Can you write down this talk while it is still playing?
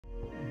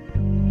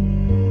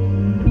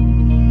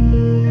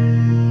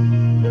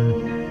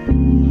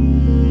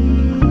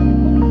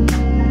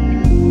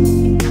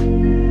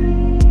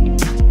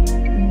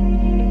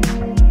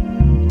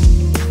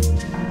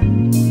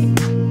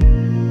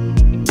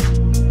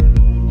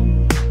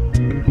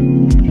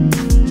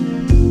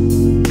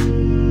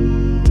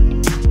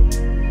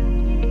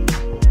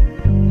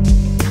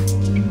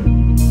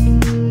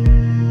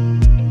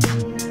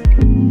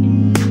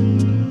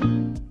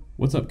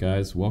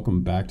guys, welcome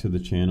back to the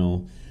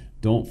channel.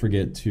 Don't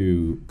forget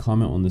to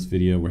comment on this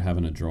video. We're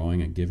having a drawing,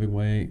 a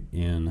giveaway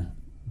in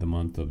the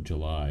month of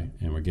July,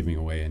 and we're giving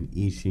away an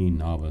Ishi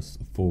Novice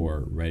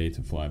 4 ready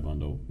to fly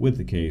bundle with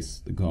the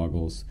case, the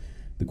goggles,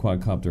 the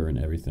quadcopter, and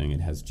everything.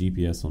 It has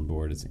GPS on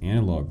board. It's an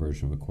analog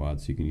version of a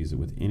quad, so you can use it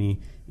with any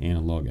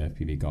analog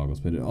FPV goggles,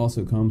 but it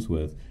also comes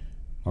with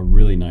a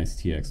really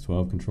nice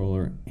TX12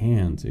 controller,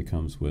 and it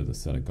comes with a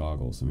set of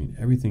goggles. I mean,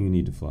 everything you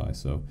need to fly.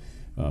 So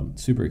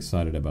super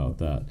excited about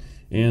that.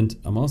 And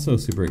I'm also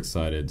super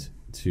excited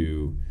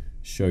to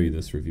show you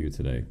this review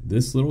today.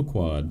 This little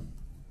quad,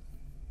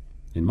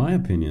 in my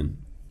opinion,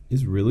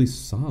 is really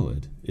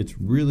solid. It's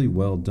really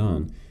well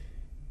done.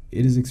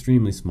 It is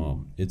extremely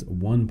small. It's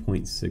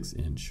 1.6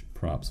 inch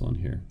props on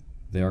here.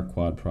 They are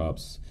quad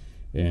props,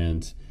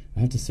 and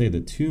I have to say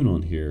the tune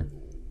on here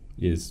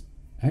is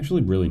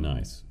actually really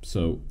nice.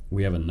 So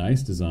we have a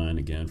nice design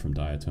again from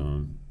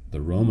Diatone.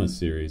 The Roma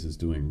series is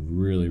doing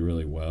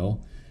really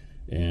well,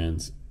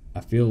 and I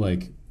feel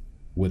like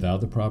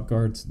without the prop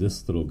guards,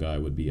 this little guy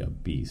would be a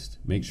beast.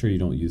 Make sure you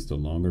don't use the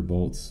longer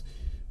bolts.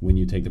 When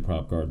you take the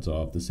prop guards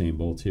off, the same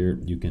bolts here,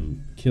 you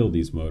can kill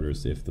these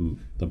motors. If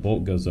the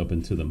bolt goes up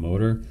into the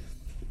motor,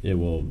 it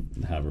will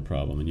have a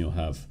problem, and you'll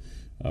have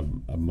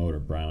a motor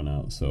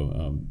brownout.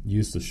 So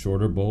use the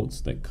shorter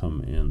bolts that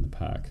come in the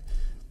pack.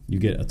 You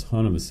get a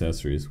ton of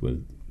accessories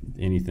with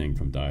anything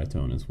from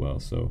Diatone as well.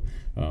 So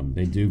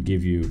they do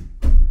give you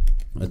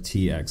a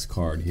TX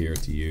card here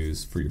to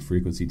use for your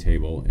frequency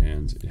table,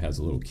 and it has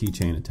a little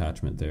keychain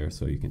attachment there,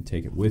 so you can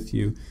take it with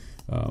you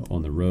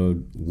on the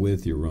road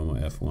with your Roma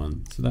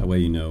F1. So that way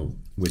you know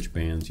which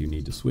bands you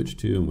need to switch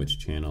to and which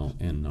channel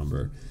and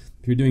number.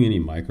 If you're doing any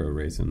micro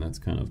racing, that's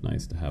kind of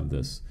nice to have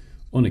this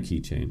on a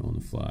keychain on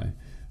the fly.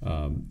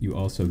 You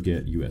also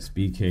get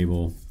USB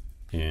cable,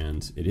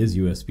 and it is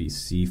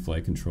USB-C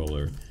flight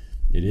controller.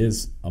 It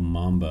is a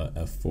Mamba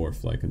F4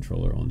 flight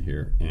controller on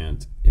here,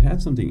 and it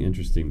had something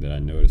interesting that I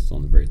noticed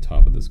on the very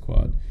top of this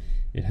quad.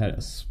 It had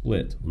a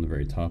split on the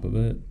very top of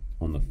it.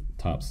 On the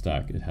top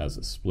stack, it has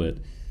a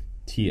split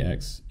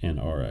TX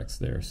and RX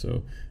there.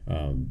 So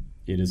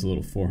it is a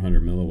little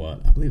 400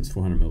 milliwatt, I believe it's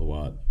 400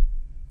 milliwatt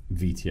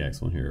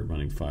VTX on here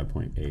running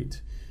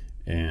 5.8,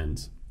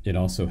 and it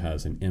also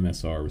has an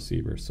MSR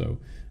receiver. So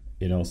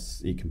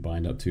it can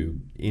bind up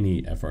to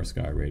any FR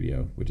Sky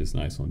radio, which is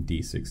nice on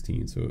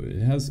D16. So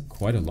it has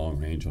quite a long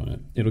range on it.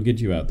 It'll get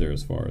you out there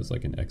as far as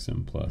like an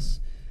XM Plus.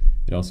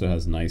 It also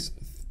has nice,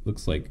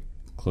 looks like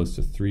close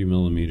to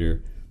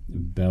 3mm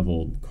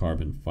beveled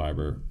carbon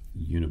fiber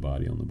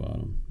unibody on the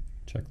bottom.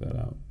 Check that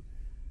out.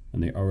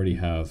 And they already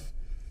have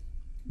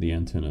the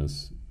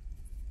antennas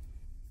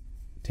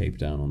taped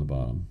down on the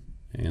bottom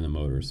and the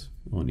motors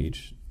on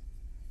each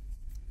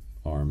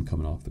arm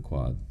coming off the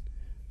quad.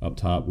 Up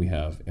top we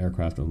have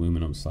aircraft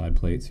aluminum side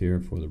plates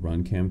here for the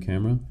run cam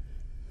camera.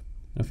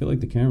 I feel like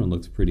the camera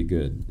looks pretty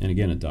good. And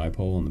again, a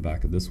dipole on the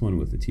back of this one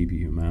with the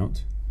TPU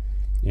mount,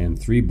 and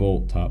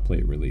 3-bolt top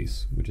plate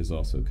release, which is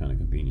also kind of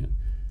convenient.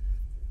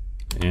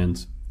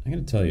 And I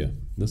gotta tell you,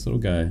 this little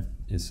guy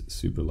is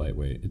super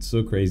lightweight. It's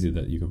so crazy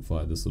that you can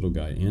fly this little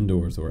guy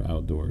indoors or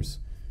outdoors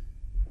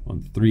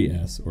on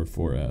 3S or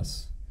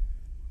 4S.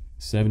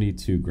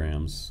 72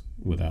 grams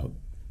without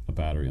a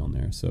battery on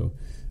there. So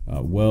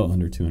well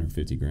under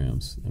 250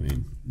 grams. I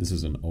mean, this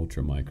is an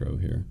ultra micro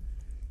here.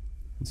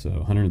 So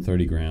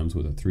 130 grams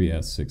with a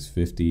 3S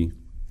 650,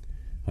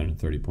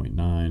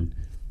 130.9.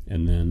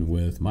 And then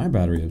with my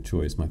battery of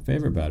choice, my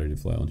favorite battery to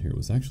fly on here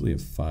was actually a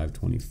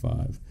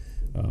 525.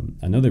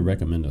 I know they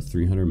recommend a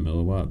 300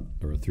 milliwatt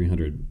or a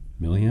 300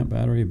 milliamp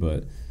battery,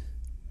 but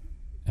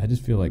I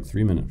just feel like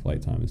 3-minute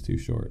flight time is too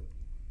short.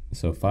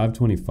 So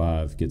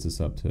 525 gets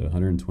us up to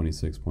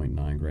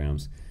 126.9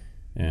 grams,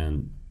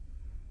 and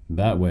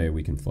that way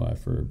we can fly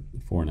for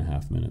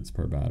 4.5 minutes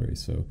per battery.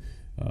 So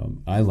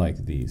I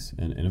like these,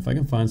 and if I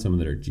can find some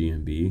that are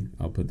GMB,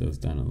 I'll put those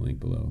down in the link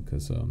below,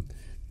 because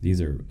these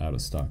are out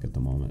of stock at the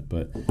moment.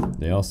 But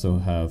they also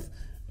have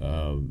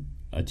a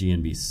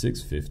GNB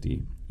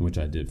 650, which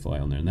I did fly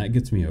on there, and that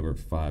gets me over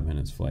 5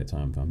 minutes flight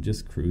time if I'm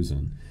just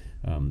cruising.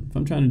 If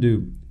I'm trying to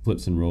do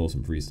flips and rolls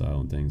and freestyle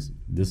and things,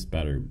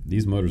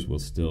 these motors will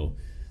still,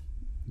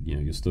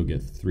 you'll still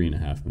get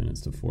 3.5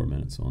 minutes to 4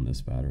 minutes on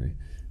this battery.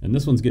 And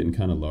this one's getting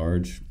kind of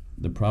large.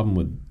 The problem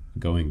with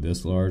going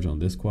this large on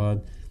this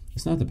quad,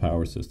 it's not the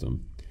power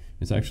system.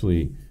 It's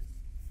actually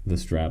the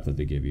strap that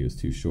they give you is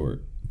too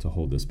short to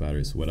hold this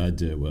battery. So what I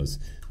did was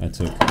I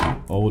took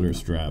an older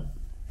strap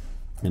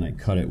and I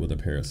cut it with a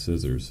pair of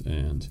scissors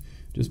and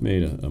just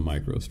made a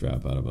micro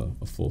strap out of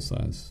a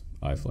full-size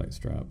iFlight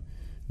strap.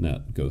 And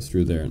that goes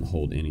through there and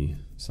hold any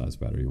size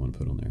battery you want to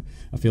put on there.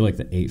 I feel like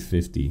the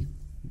 850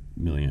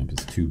 milliamp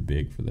is too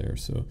big for there,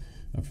 so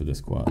for this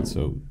quad.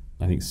 So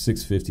I think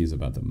 650 is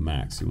about the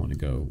max you want to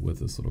go with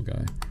this little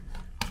guy.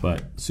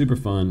 But super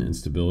fun in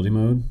stability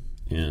mode,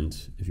 and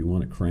if you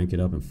want to crank it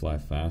up and fly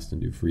fast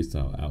and do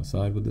freestyle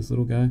outside with this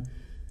little guy,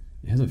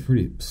 it has a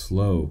pretty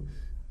slow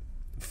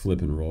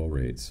flip and roll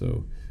rate.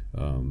 So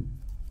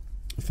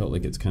I felt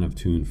like it's kind of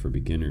tuned for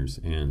beginners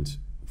and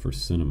for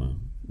cinema.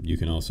 you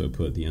can also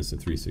put the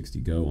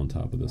Insta360 Go on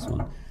top of this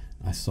one.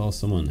 I saw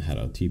someone had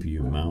a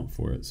TPU mount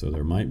for it, so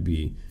there might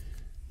be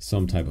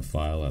some type of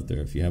file out there.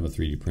 If you have a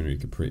 3D printer, you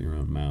could print your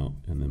own mount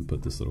and then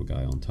put this little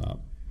guy on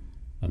top.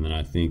 And then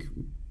I think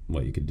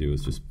what you could do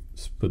is just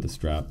put the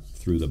strap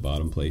through the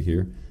bottom plate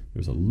here.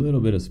 There's a little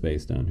bit of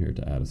space down here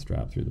to add a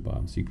strap through the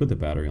bottom. So you put the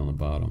battery on the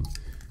bottom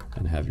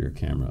and have your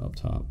camera up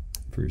top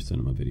for your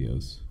cinema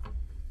videos.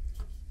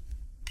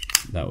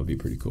 That would be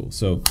pretty cool.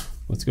 So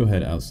let's go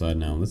ahead outside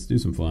now. Let's do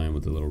some flying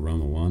with the little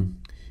Roma 1,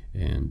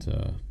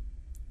 and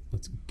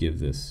let's give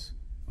this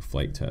a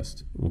flight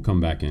test. We'll come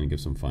back in and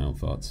give some final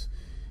thoughts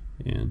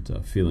and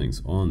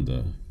feelings on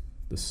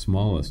the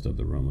smallest of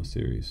the Roma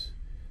series.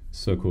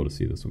 So cool to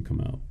see this one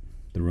come out.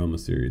 The Roma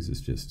series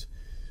is just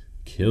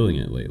killing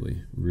it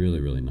lately. Really,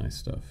 really nice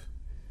stuff.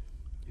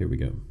 Here we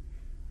go.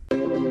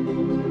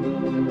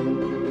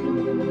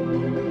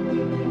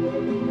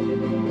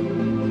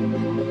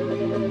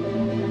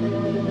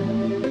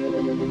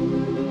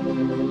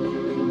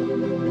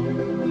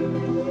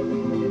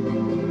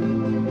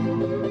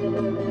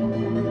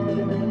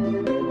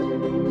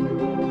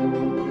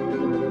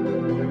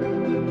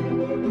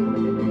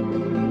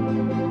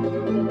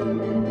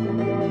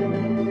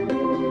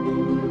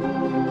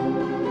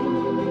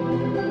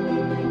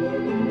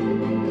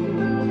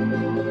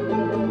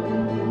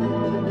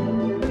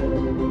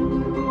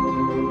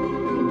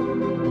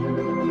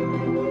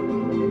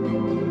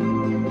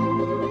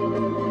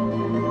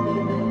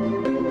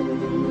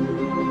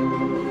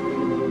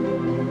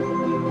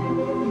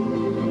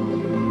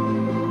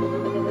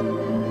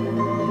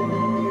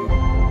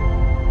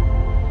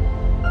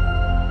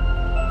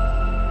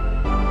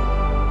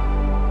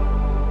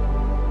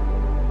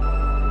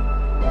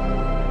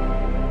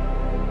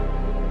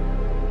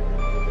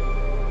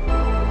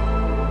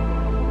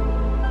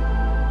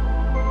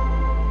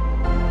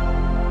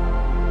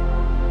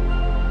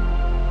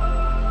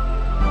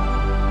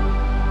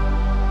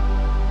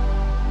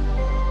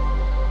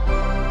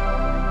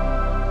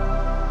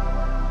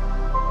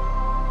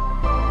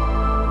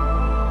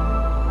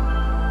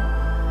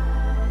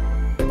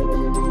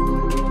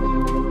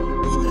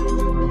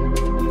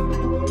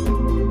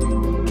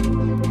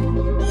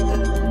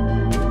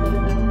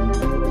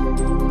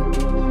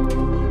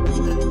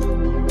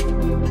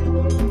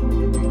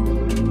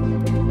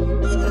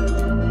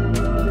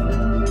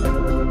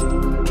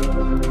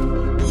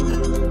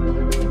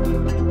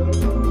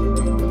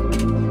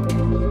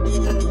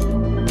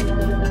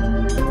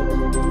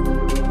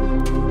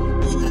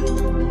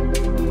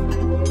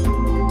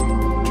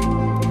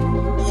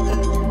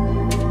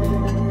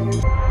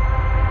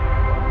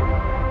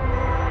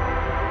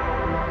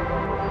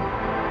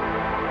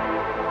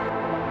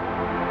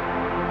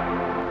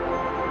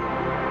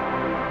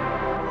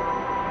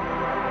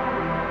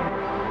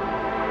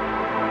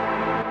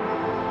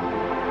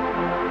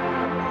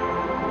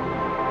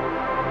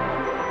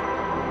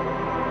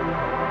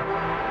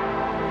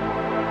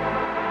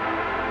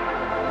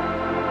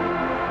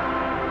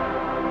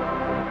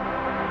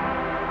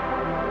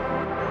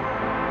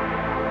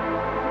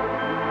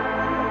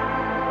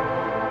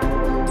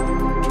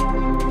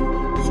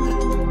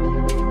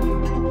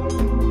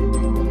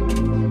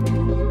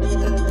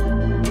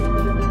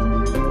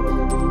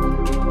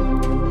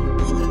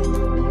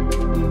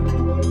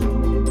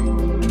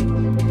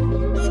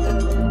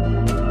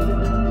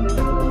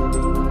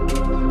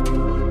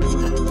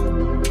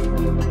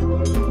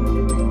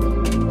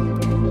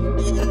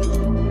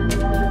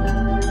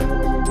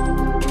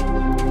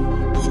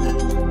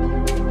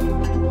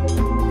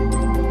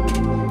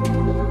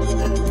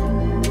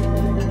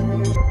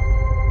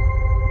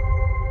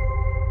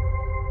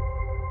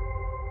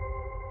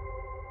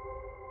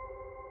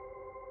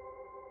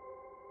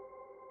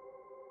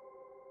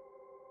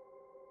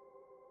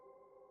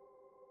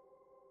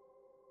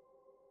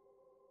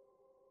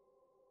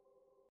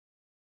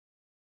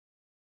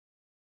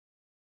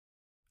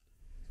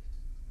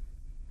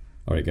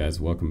 Alright guys,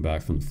 welcome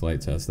back from the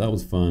flight test. That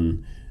was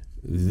fun.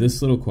 This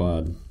little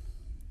quad,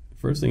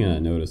 first thing I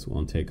noticed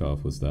on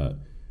takeoff was that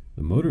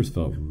the motors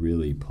felt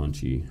really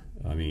punchy.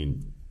 I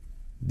mean,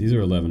 these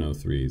are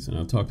 1103s, and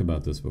I've talked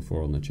about this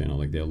before on the channel.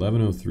 Like the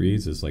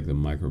 1103s is like the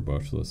micro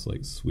brushless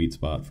like sweet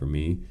spot for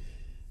me,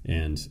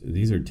 and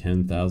these are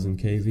 10,000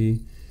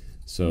 kV.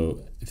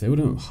 So if they would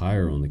have been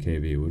higher on the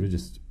kV, it would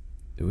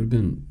have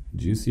been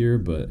juicier,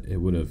 but it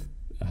would have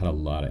had a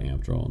lot of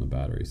amp draw on the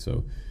battery.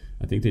 So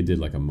I think they did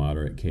like a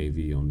moderate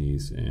kV on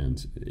these,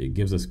 and it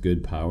gives us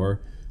good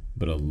power,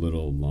 but a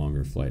little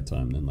longer flight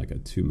time than like a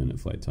 2-minute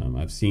flight time.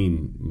 I've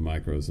seen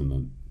micros in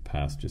the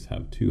past just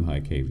have too high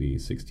kV,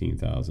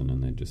 16,000,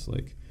 and they just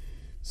like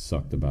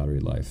suck the battery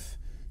life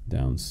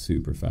down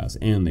super fast,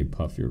 and they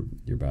puff your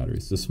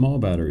batteries. The small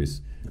batteries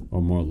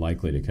are more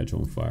likely to catch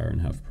on fire and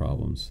have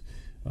problems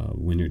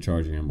when you're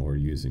charging them or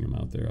using them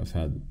out there. I've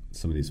had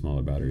some of these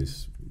smaller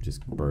batteries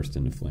just burst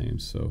into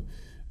flames. So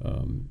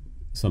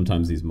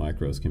sometimes these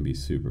micros can be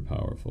super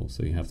powerful,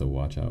 so you have to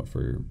watch out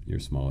for your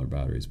smaller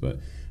batteries. But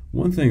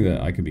one thing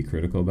that I could be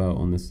critical about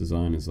on this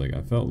design is like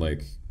I felt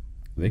like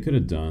they could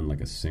have done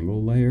like a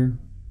single layer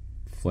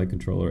flight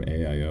controller,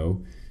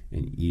 AIO,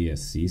 and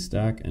ESC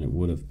stack, and it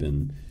would have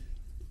been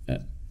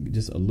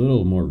just a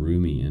little more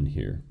roomy in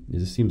here. It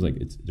just seems like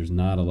there's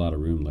not a lot of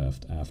room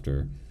left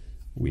after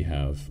we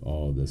have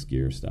all this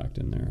gear stacked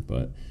in there.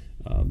 But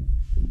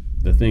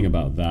the thing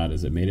about that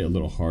is it made it a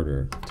little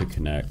harder to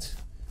connect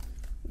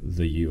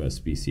the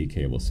USB-C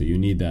cable. So you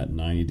need that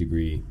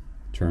 90-degree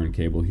turn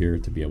cable here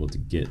to be able to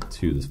get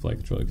to this flight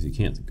controller, because you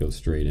can't go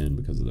straight in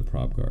because of the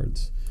prop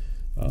guards.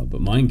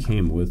 But mine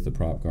came with the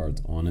prop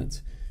guards on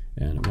it,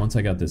 and once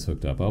I got this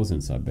hooked up, I was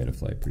inside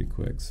Betaflight pretty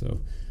quick.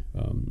 So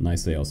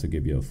nice, they also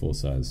give you a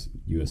full-size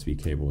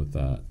USB cable with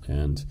that,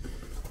 and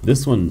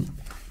this one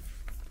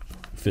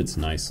fits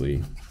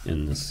nicely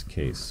in this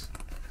case.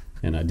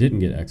 And I didn't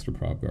get extra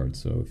prop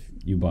guards, so if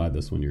you buy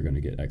this one, you're going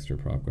to get extra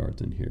prop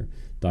guards in here.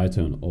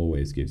 Diatone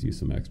always gives you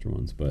some extra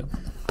ones, but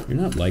you're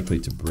not likely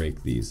to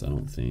break these, I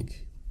don't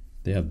think.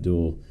 They have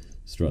dual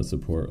strut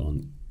support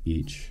on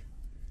each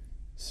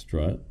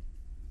strut,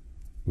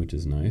 which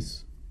is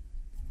nice.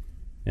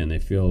 And they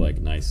feel like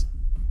nice,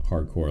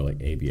 hardcore,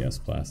 like ABS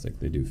plastic.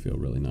 They do feel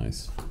really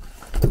nice.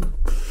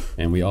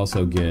 And we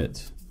also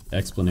get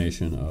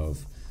explanation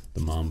of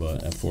the Mamba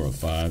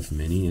F405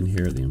 Mini in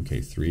here, the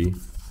MK3.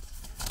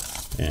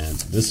 And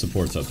this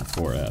supports up to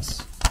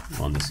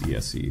 4S on this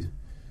ESC,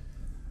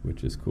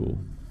 which is cool.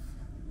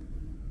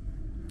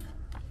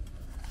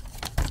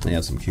 They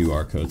have some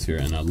QR codes here,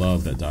 and I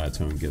love that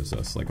Diatone gives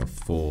us like a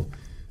full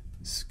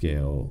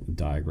scale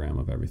diagram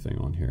of everything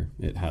on here.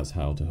 It has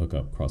how to hook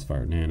up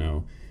Crossfire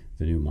Nano,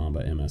 the new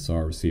Mamba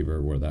MSR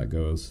receiver, where that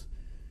goes.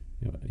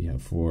 You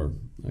have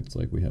looks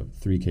like we have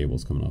 3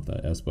 cables coming off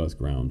that, S-Bus,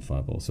 ground,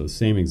 5V. So the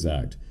same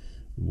exact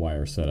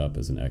wire setup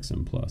as an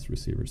XM Plus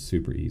receiver,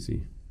 super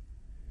easy.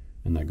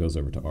 And that goes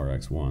over to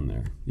RX1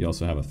 there. You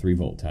also have a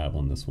 3V tab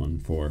on this one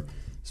for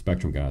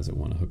Spectrum guys that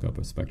want to hook up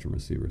a Spectrum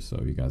receiver,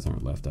 so you guys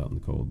aren't left out in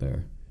the cold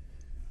there.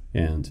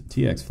 And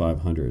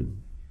TX500.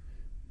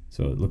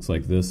 So it looks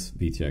like this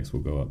VTX will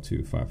go up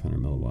to 500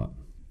 milliwatt.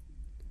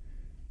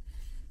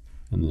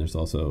 And then there's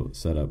also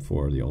set up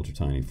for the ultra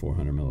tiny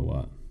 400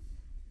 milliwatt.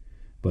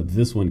 But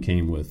this one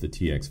came with the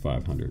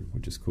TX500,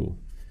 which is cool.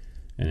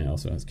 And it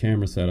also has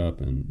camera setup,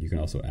 and you can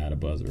also add a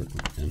buzzer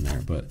in there,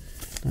 but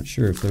not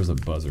sure if there's a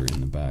buzzer in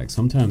the bag.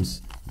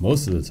 Sometimes,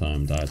 most of the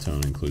time,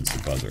 Diatone includes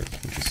the buzzer,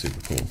 which is super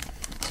cool.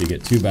 So you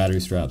get 2 battery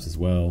straps as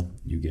well.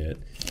 You get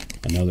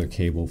another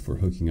cable for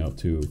hooking up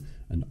to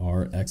an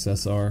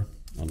RXSR.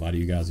 A lot of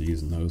you guys are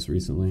using those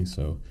recently,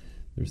 so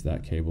there's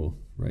that cable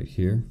right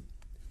here.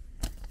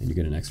 And you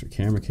get an extra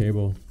camera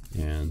cable,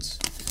 and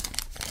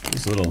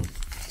there's a little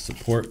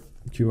support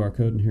QR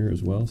code in here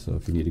as well, so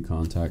if you need to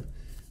contact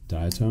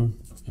Diatone.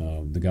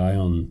 The guy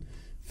on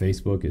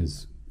Facebook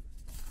is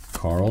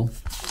Carl.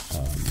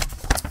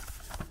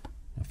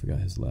 I forgot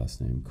his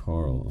last name,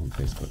 Carl on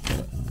Facebook,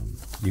 but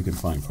you can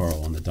find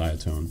Carl on the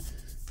Diatone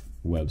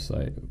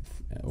website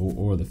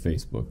or the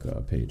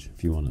Facebook page.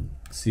 If you want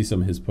to see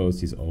some of his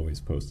posts, he's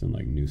always posting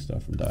like new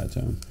stuff from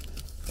Diatone.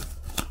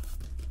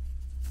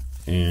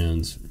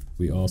 And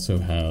we also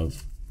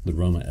have the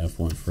Roma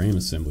F1 frame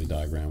assembly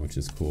diagram, which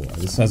is cool.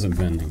 This hasn't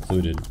been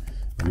included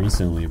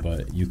recently,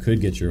 but you could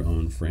get your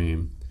own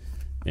frame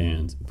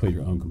and put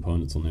your own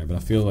components on there, but I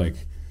feel like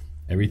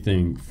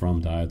everything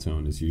from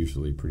Diatone is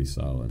usually pretty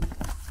solid.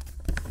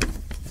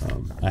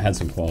 I had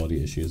some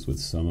quality issues with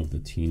some of the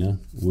Tina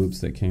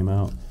whoops that came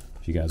out,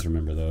 if you guys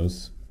remember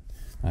those.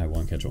 I had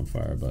one catch on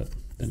fire, but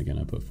then again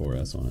I put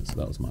 4S on it, so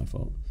that was my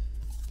fault.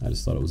 I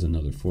just thought it was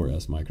another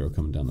 4S micro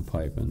coming down the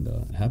pipe, and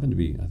it happened to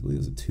be, I believe it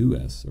was a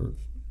 2S or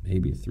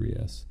maybe a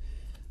 3S.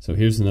 So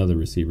here's another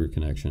receiver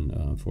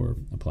connection for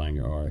applying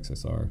your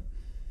RXSR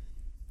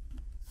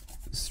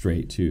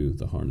straight to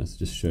the harness.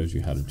 Just shows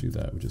you how to do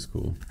that, which is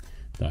cool.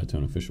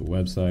 Diatone official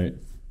website.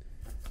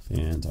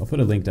 And I'll put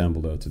a link down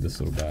below to this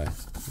little guy,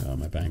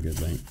 my Banggood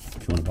link.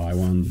 If you want to buy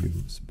one, you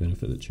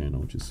benefit the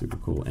channel, which is super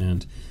cool.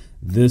 And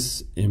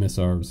this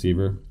MSR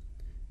receiver,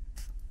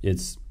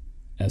 it's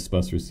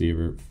S-Bus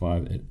receiver,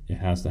 it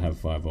has to have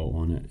 5V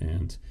on it,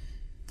 and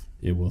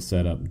it will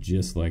set up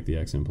just like the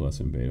XM Plus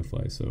in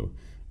Betaflight. So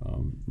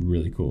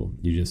really cool.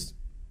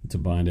 To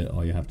bind it,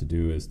 all you have to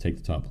do is take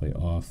the top plate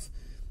off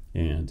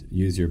and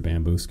use your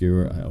bamboo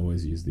skewer. I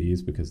always use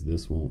these because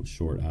this won't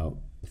short out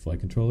the flight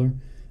controller.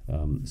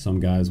 Some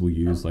guys will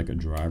use like a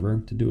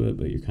driver to do it,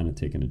 but you're kind of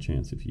taking a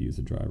chance if you use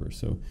a driver.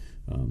 So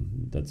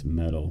that's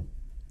metal,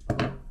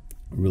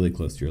 really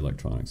close to your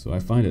electronics. So I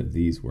find that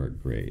these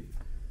work great.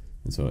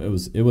 And so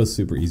it was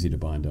super easy to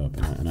bind up,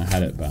 and I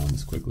had it bound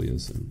as quickly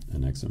as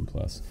an XM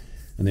Plus.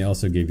 And they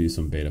also gave you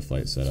some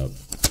Betaflight setup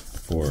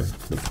for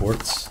the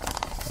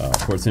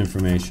ports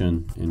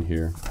information in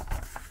here.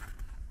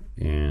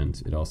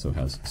 And it also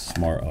has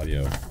smart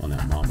audio on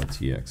that Mamba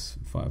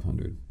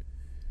TX500,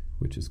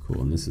 which is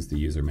cool. And this is the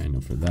user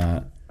manual for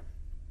that.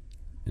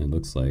 And it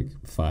looks like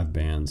 5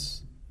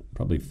 bands,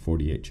 probably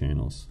 48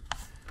 channels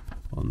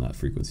on that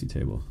frequency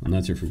table. And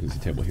that's your frequency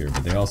table here,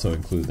 but they also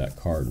include that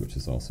card, which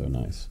is also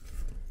nice.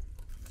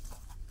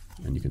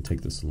 And you can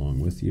take this along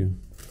with you.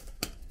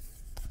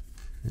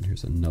 And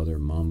here's another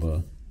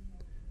Mamba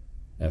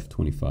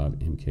F25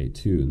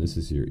 MK2, and this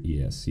is your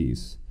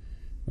ESCs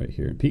right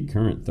here. And peak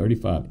current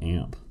 35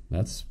 amp.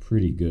 That's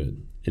pretty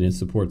good, and it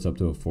supports up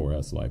to a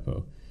 4S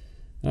LiPo.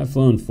 I've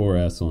flown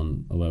 4S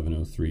on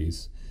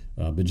 1103s,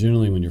 but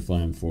generally when you're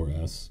flying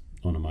 4S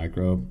on a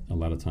micro, a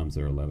lot of times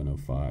they're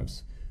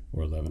 1105s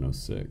or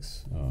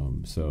 1106.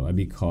 So I'd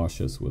be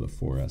cautious with a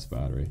 4S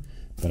battery,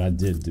 but I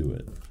did do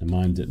it, and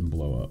mine didn't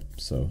blow up.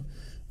 So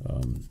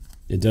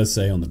it does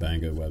say on the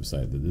Bango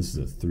website that this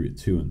is a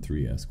 2 and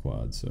 3S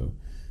quad, so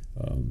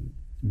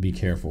be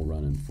careful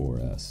running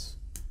 4S.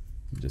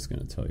 I'm just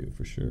going to tell you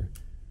for sure.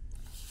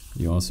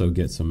 You also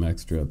get some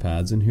extra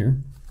pads in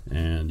here,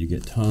 and you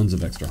get tons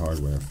of extra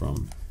hardware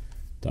from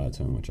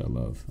Diatone, which I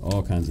love.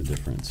 All kinds of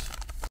different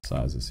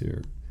sizes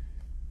here.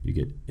 You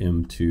get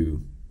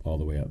M2 all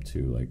the way up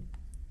to like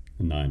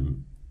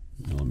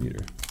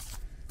 9mm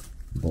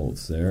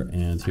bolts there,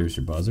 and here's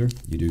your buzzer.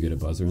 You do get a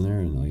buzzer in there,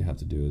 and all you have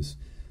to do is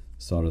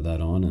solder that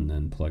on and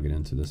then plug it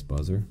into this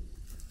buzzer.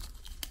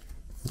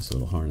 This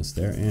little harness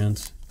there, and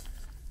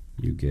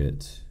you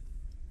get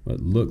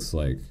what looks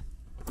like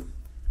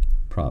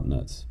prop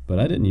nuts, but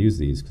I didn't use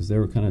these because they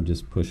were kind of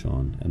just push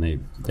on, and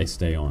they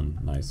stay on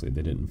nicely.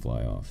 They didn't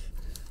fly off.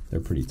 They're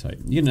pretty tight.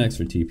 You get an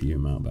extra TPU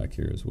mount back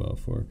here as well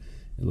for,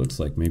 it looks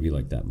like maybe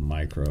like that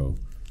micro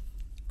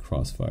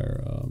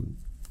Crossfire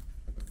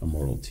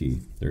Immortal T.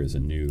 There is a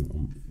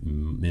new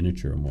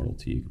miniature Immortal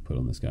T you can put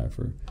on this guy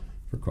for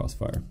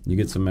Crossfire. You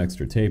get some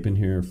extra tape in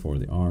here for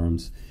the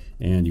arms,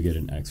 and you get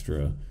an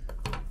extra,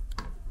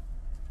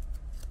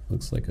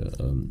 looks like a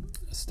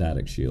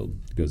static shield.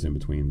 It goes in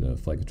between the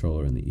flight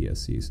controller and the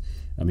ESCs.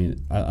 I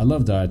mean, I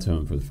love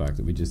Diatone for the fact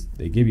that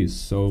they give you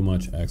so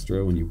much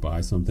extra when you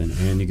buy something,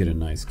 and you get a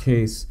nice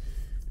case,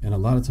 and a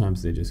lot of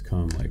times they just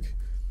come like,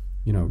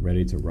 you know,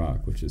 ready to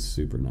rock, which is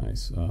super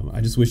nice. I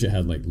just wish it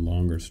had like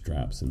longer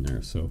straps in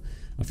there. So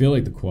I feel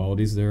like the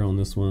quality's there on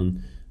this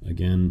one.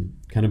 Again,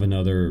 kind of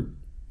another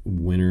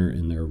winner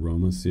in their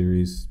Roma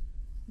series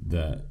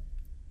that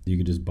you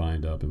could just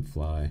bind up and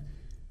fly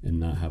and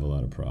not have a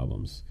lot of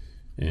problems.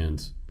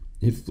 And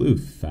it flew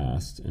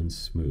fast and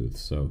smooth,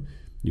 so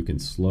you can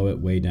slow it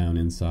way down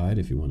inside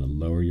if you want to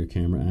lower your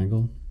camera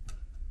angle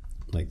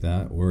like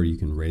that, or you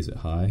can raise it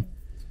high,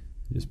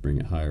 just bring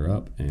it higher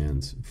up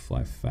and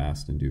fly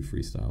fast and do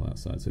freestyle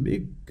outside. So it'd be a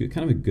good,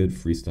 kind of a good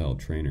freestyle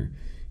trainer.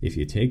 If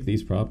you take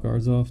these prop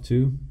guards off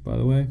too, by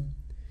the way,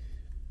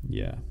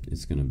 yeah,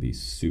 it's going to be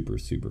super,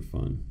 super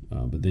fun.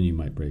 But then you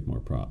might break more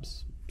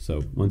props.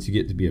 So once you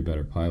get to be a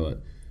better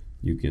pilot,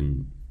 you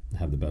can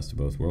have the best of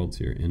both worlds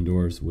here.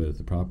 Indoors with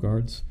the prop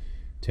guards,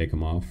 take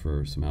them off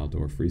for some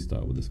outdoor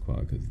freestyle with this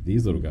quad, because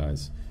these little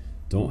guys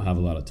don't have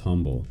a lot of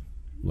tumble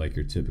like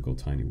your typical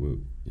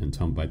Cinewhoop.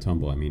 And by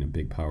tumble, I mean a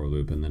big power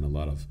loop and then a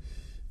lot of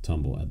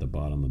tumble at the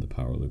bottom of the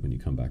power loop when you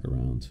come back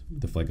around.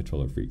 The flight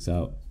controller freaks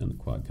out, and the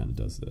quad kind of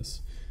does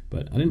this.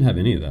 But I didn't have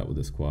any of that with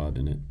this quad,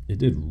 and it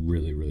did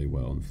really, really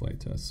well in the flight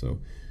test. So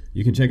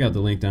you can check out the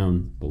link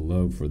down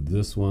below for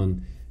this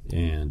one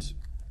and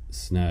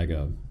snag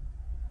a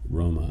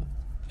Roma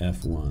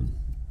F1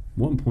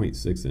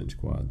 1.6 inch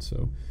quad.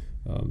 So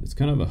it's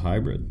kind of a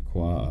hybrid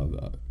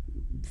quad,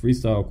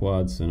 freestyle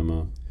quad,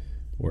 cinema,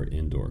 or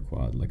indoor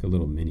quad, like a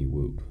little mini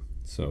whoop.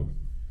 So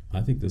I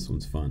think this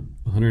one's fun.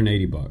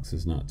 180 bucks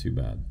is not too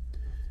bad.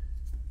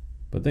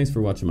 But thanks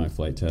for watching my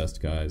flight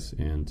test, guys.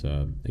 And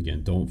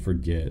again, don't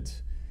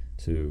forget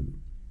to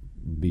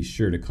be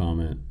sure to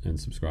comment and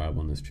subscribe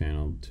on this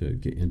channel to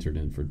get entered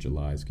in for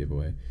July's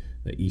giveaway,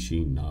 the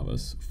Ishi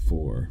Novice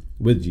 4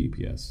 with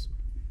GPS,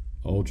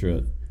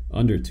 ultra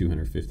under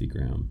 250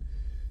 gram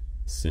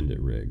send it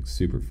rig,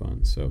 super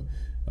fun. So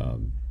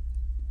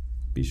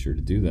be sure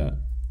to do that,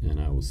 and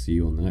I will see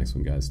you on the next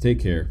one, guys. Take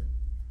care,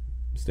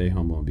 stay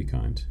humble, and be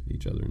kind to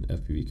each other in the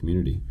FPV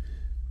community.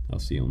 I'll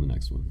see you on the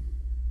next one.